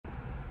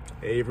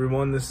Hey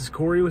everyone, this is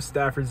Corey with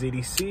Stafford's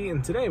EDC,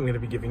 and today I'm going to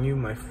be giving you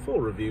my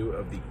full review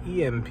of the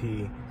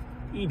EMP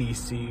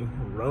EDC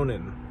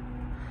Ronin.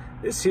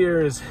 This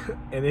here is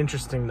an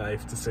interesting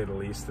knife to say the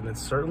least, and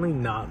it's certainly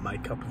not my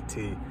cup of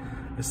tea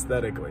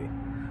aesthetically.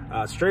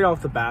 Straight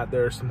off the bat,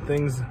 there are some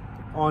things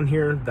on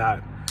here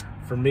that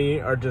for me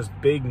are just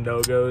big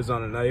no-goes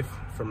on a knife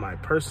from my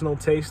personal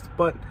taste,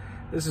 but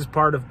this is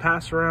part of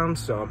pass around,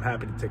 so I'm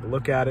happy to take a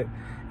look at it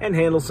and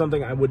handle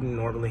something I wouldn't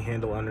normally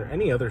handle under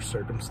any other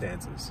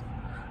circumstances.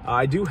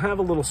 I do have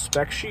a little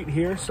spec sheet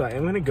here, so I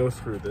am going to go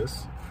through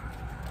this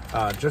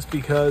just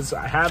because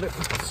I have it,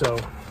 so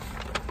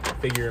I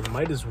figure it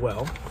might as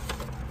well.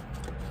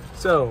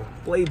 So,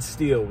 blade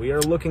steel, we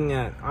are looking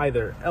at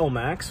either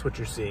LMAX, which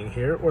you're seeing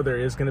here, or there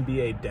is going to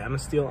be a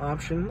Damasteel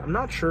option. I'm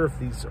not sure if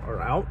these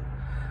are out.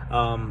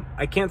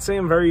 I can't say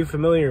I'm very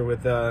familiar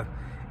with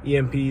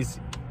EMP's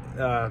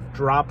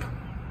drop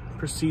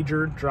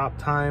procedure, drop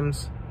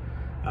times,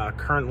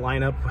 current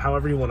lineup,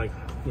 however you want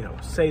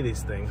to, say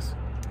these things.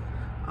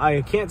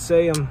 I can't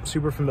say I'm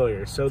super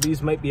familiar, so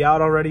these might be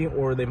out already,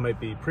 or they might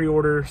be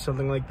pre-order,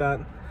 something like that.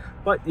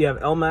 But you have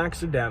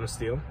LMAX or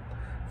Damasteel,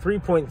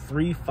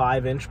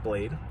 3.35 inch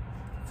blade,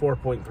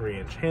 4.3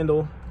 inch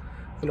handle,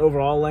 with an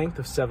overall length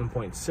of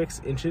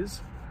 7.6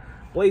 inches.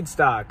 Blade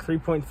stock,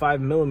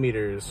 3.5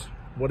 millimeters.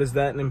 What is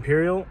that in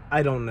Imperial?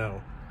 I don't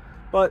know,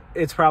 but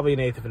it's probably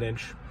 1/8 of an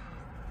inch,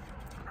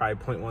 probably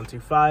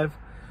 0.125.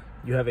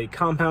 You have a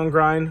compound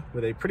grind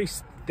with a pretty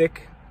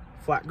thick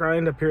flat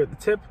grind up here at the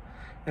tip,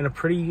 and a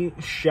pretty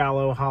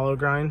shallow hollow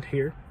grind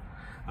here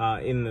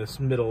in this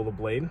middle of the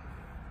blade.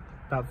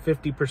 About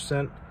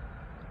 50%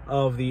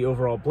 of the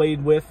overall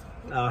blade width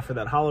for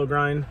that hollow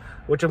grind,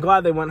 which I'm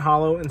glad they went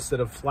hollow instead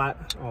of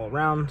flat all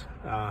around.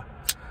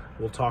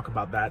 We'll talk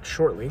about that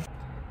shortly.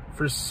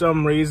 For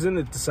some reason,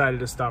 it decided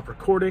to stop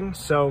recording,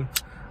 so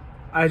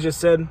I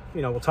just said,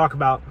 we'll talk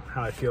about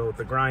how I feel with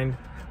the grind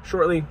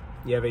shortly.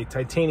 You have a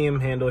titanium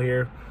handle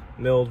here,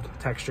 milled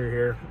texture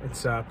here.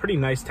 It's a pretty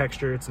nice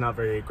texture. It's not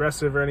very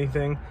aggressive or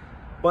anything,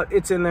 but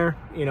it's in there.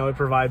 It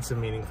provides some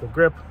meaningful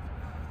grip.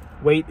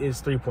 Weight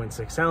is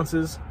 3.6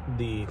 ounces.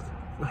 The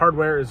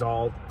hardware is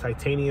all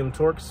titanium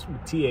Torx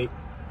with T8.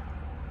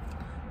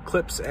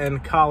 Clips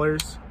and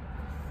collars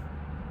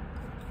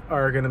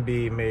are going to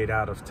be made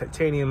out of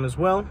titanium as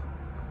well.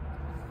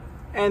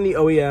 And the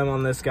OEM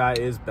on this guy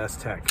is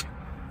Best Tech.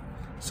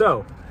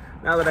 So,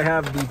 now that I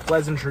have the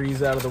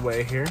pleasantries out of the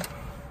way here,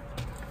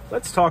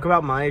 let's talk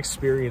about my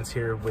experience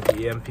here with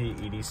the EMP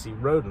EDC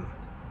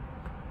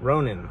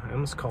Ronin. I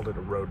almost called it a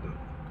rodent,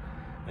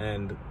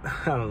 and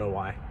I don't know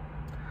why.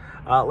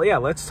 Yeah,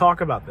 let's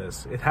talk about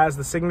this. It has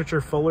the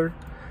signature fuller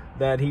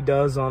that he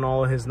does on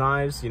all of his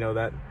knives.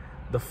 That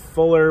the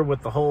fuller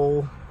with the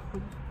hole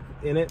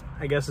in it,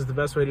 I guess, is the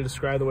best way to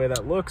describe the way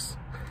that looks.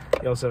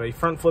 You also have a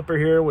front flipper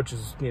here, which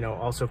is,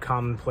 also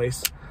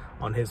commonplace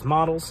on his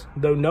models,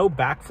 though no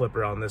back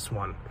flipper on this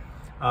one.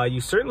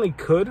 You certainly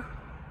could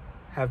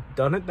have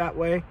done it that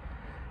way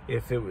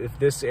if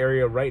this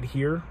area right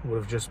here would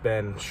have just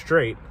been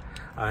straight,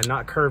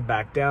 not curved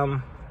back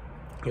down.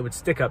 It would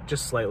stick up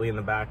just slightly in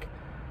the back,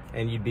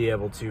 and you'd be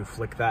able to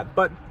flick that.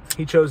 But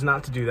he chose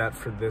not to do that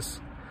for this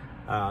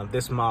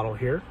this model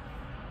here.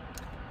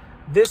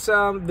 This the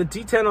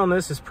D10 on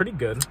this is pretty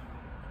good.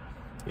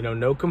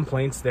 No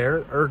complaints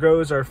there.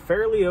 Ergos are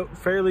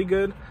fairly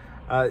good.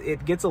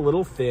 It gets a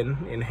little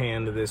thin in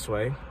hand this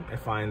way. I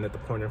find that the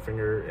pointer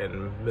finger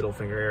and middle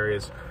finger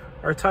areas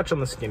are a touch on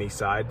the skinny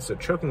side, so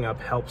choking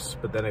up helps,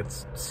 but then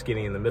it's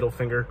skinny in the middle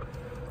finger.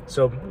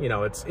 So,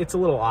 it's a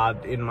little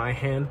odd in my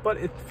hand, but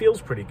it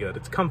feels pretty good.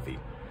 It's comfy.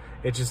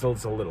 It's just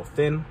a little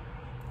thin,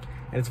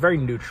 and it's very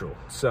neutral,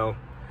 so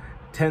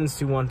tends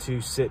to want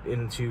to sit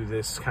into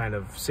this kind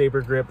of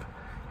saber grip.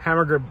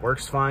 Hammer grip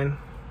works fine,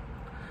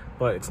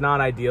 but it's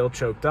not ideal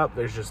choked up.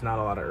 There's just not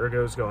a lot of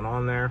ergos going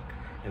on there.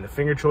 And the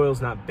finger choil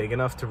is not big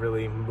enough to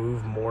really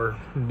move more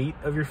meat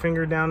of your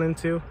finger down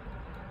into.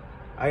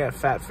 I got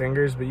fat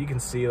fingers, but you can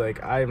see,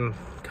 I'm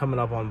coming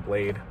up on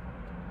blade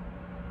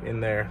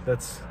in there.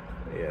 It's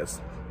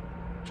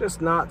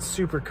just not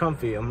super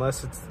comfy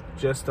unless it's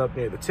just up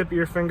near the tip of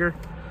your finger,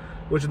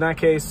 which in that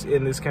case,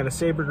 in this kind of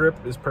saber grip,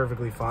 is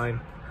perfectly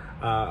fine.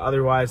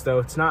 Otherwise, though,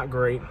 it's not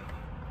great.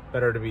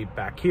 Better to be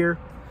back here,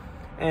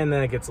 and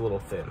then it gets a little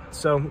thin.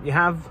 So you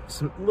have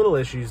some little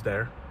issues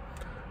there.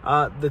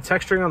 The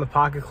texturing on the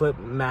pocket clip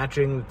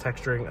matching the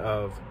texturing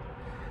of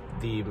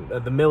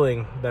the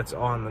milling that's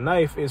on the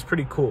knife is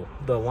pretty cool.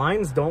 The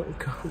lines don't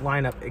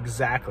line up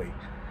exactly,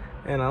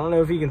 and I don't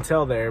know if you can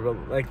tell there,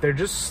 but they're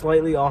just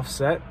slightly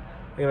offset.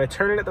 If I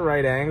turn it at the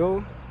right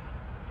angle,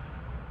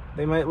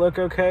 they might look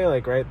okay,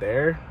 right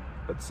there,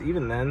 but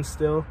even then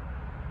still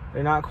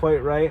they're not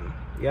quite right.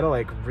 You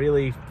gotta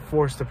really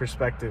force the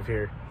perspective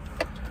here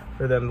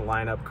for them to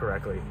line up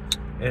correctly.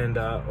 And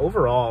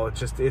overall, it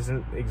just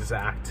isn't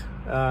exact.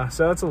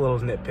 So that's a little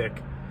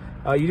nitpick.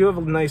 You do have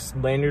a nice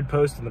lanyard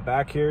post in the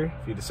back here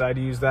if you decide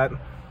to use that.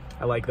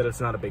 I like that it's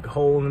not a big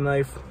hole in the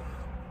knife.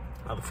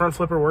 The front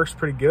flipper works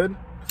pretty good.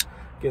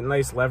 Get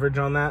nice leverage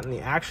on that, and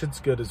the action's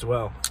good as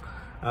well.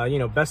 You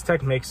know, Best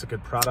Tech makes a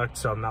good product,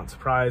 so I'm not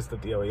surprised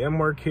that the OEM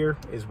work here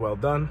is well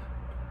done.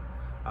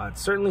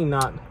 It's certainly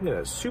not, you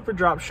know, super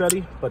drop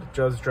shutty, but it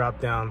does drop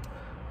down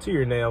to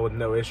your nail with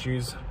no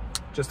issues.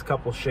 Just a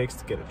couple shakes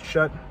to get it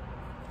shut.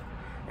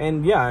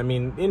 And yeah, I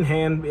mean, in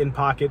hand, in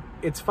pocket,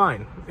 it's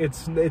fine.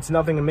 It's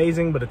nothing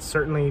amazing, but it's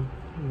certainly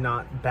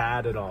not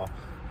bad at all.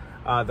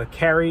 The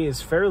carry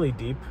is fairly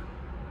deep.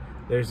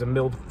 There's a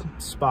milled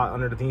spot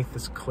underneath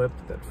this clip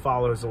that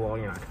follows along.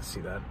 You're not going to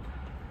see that.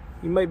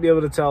 You might be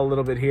able to tell a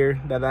little bit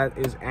here that that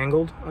is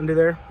angled under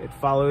there. It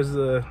follows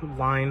the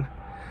line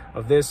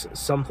of this.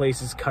 Some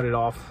places cut it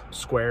off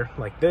square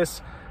like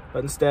this,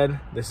 but instead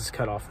this is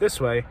cut off this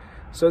way.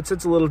 So it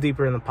sits a little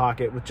deeper in the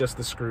pocket with just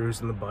the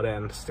screws and the butt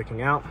end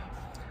sticking out.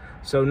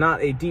 So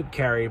not a deep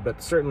carry,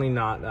 but certainly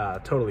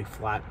not totally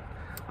flat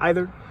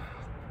either.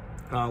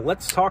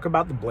 Let's talk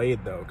about the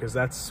blade though, because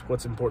that's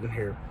what's important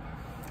here.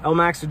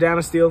 L-Max or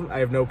Damasteel, I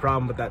have no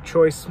problem with that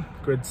choice.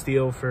 Grid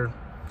steel for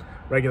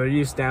regular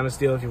use,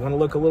 Damasteel if you want to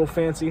look a little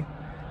fancy.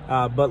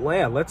 But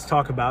yeah, let's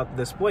talk about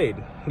this blade.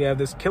 You have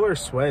this killer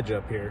swedge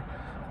up here,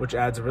 which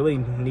adds a really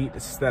neat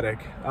aesthetic.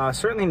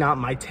 Certainly not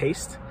my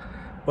taste,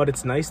 but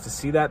it's nice to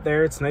see that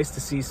there. It's nice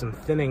to see some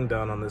thinning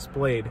done on this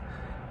blade.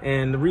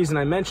 And the reason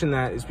I mention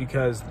that is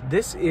because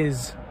this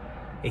is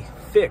a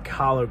thick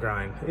hollow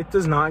grind. It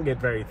does not get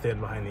very thin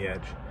behind the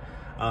edge.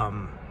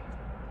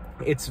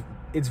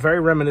 It's very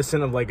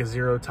reminiscent of like a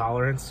zero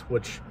tolerance,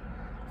 which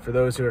for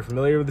those who are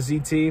familiar with the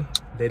ZT,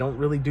 they don't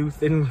really do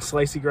thin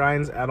slicey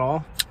grinds at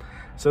all.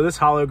 So this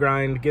hollow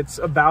grind gets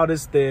about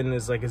as thin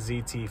as like a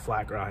ZT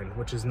flat grind,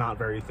 which is not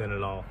very thin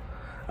at all.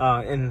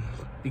 And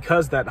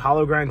because that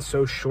hollow grind is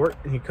so short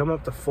and you come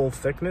up to full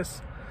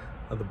thickness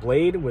of the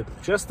blade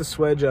with just the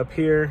swedge up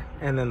here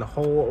and then the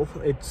hole,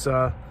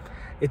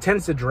 it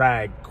tends to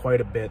drag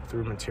quite a bit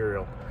through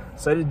material.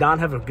 So I did not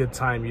have a good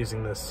time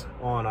using this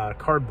on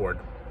cardboard.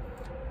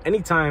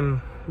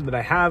 Anytime that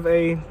I have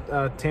a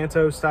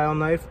Tanto style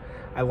knife,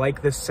 I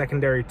like this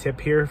secondary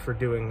tip here for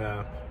doing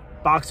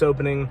box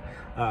opening,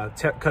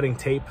 cutting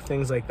tape,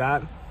 things like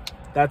that.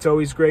 That's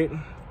always great.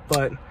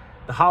 But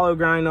the hollow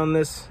grind on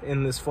this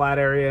in this flat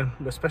area,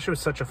 especially with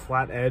such a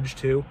flat edge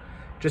too,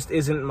 just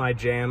isn't my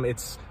jam.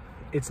 It's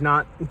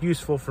not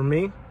useful for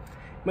me.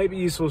 It might be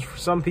useful for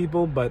some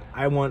people, but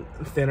I want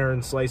thinner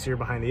and slicier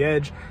behind the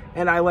edge,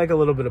 and I like a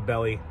little bit of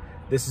belly.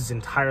 This is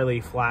entirely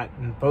flat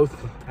in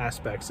both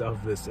aspects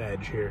of this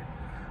edge here.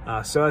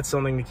 So that's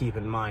something to keep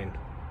in mind.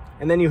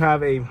 And then you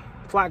have a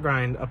flat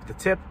grind up the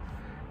tip.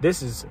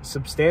 This is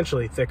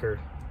substantially thicker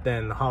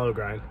than the hollow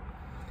grind.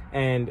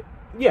 And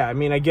yeah, I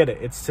mean, I get it.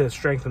 It's to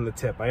strengthen the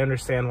tip. I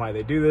understand why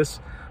they do this,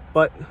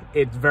 but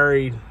it's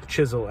very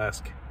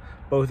chisel-esque,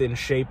 both in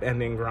shape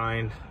and in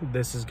grind.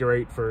 This is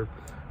great for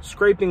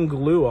scraping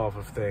glue off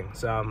of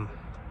things, you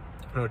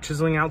know,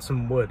 chiseling out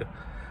some wood.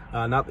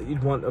 Not that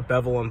you'd want a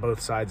bevel on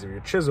both sides of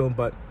your chisel,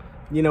 but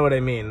you know what I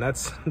mean.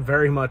 That's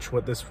very much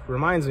what this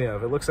reminds me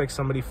of. It looks like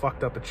somebody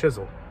fucked up a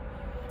chisel.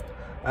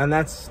 And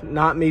that's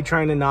not me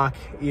trying to knock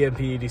EMP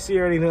EDC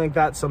or anything like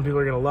that. Some people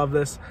are going to love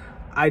this.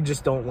 I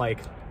just don't like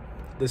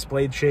this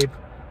blade shape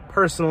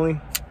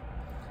personally.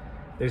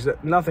 There's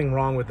nothing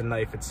wrong with the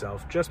knife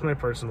itself, just my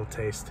personal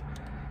taste.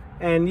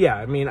 And yeah,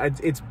 I mean,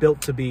 it's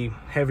built to be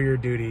heavier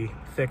duty,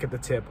 thick at the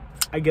tip.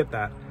 I get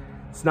that.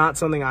 It's not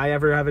something I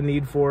ever have a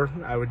need for.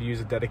 I would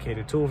use a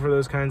dedicated tool for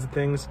those kinds of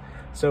things.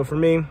 So for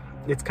me,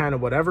 it's kind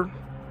of whatever.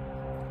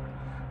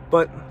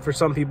 But for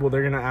some people,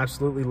 they're going to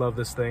absolutely love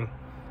this thing.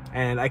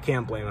 And I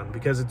can't blame them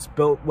because it's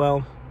built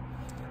well.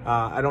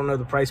 I don't know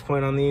the price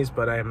point on these,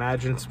 but I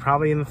imagine it's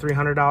probably in the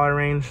 $300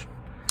 range.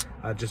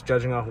 Just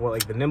judging off what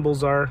like the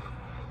nimbles are.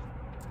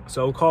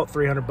 So we'll call it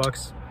 300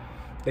 bucks.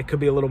 It could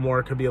be a little more,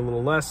 it could be a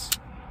little less.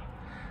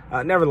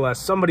 Nevertheless,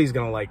 somebody's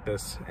gonna like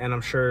this, and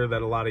I'm sure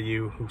that a lot of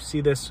you who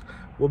see this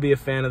will be a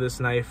fan of this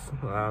knife.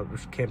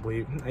 Can't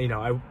believe, you know,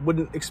 I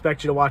wouldn't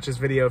expect you to watch this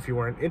video if you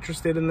weren't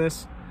interested in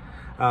this.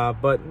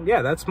 But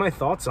yeah, that's my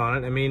thoughts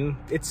on it. I mean,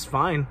 it's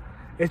fine.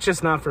 It's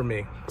just not for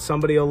me.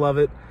 Somebody will love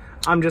it.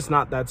 I'm just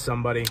not that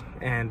somebody,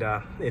 and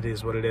it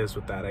is what it is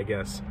with that, I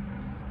guess.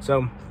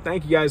 So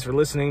thank you guys for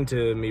listening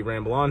to me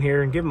ramble on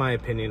here and give my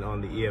opinion on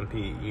the EMP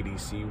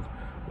EDC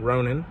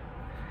Ronin.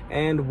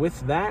 And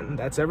with that,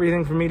 that's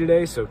everything for me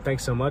today. So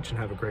thanks so much and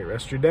have a great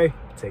rest of your day.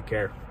 Take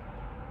care.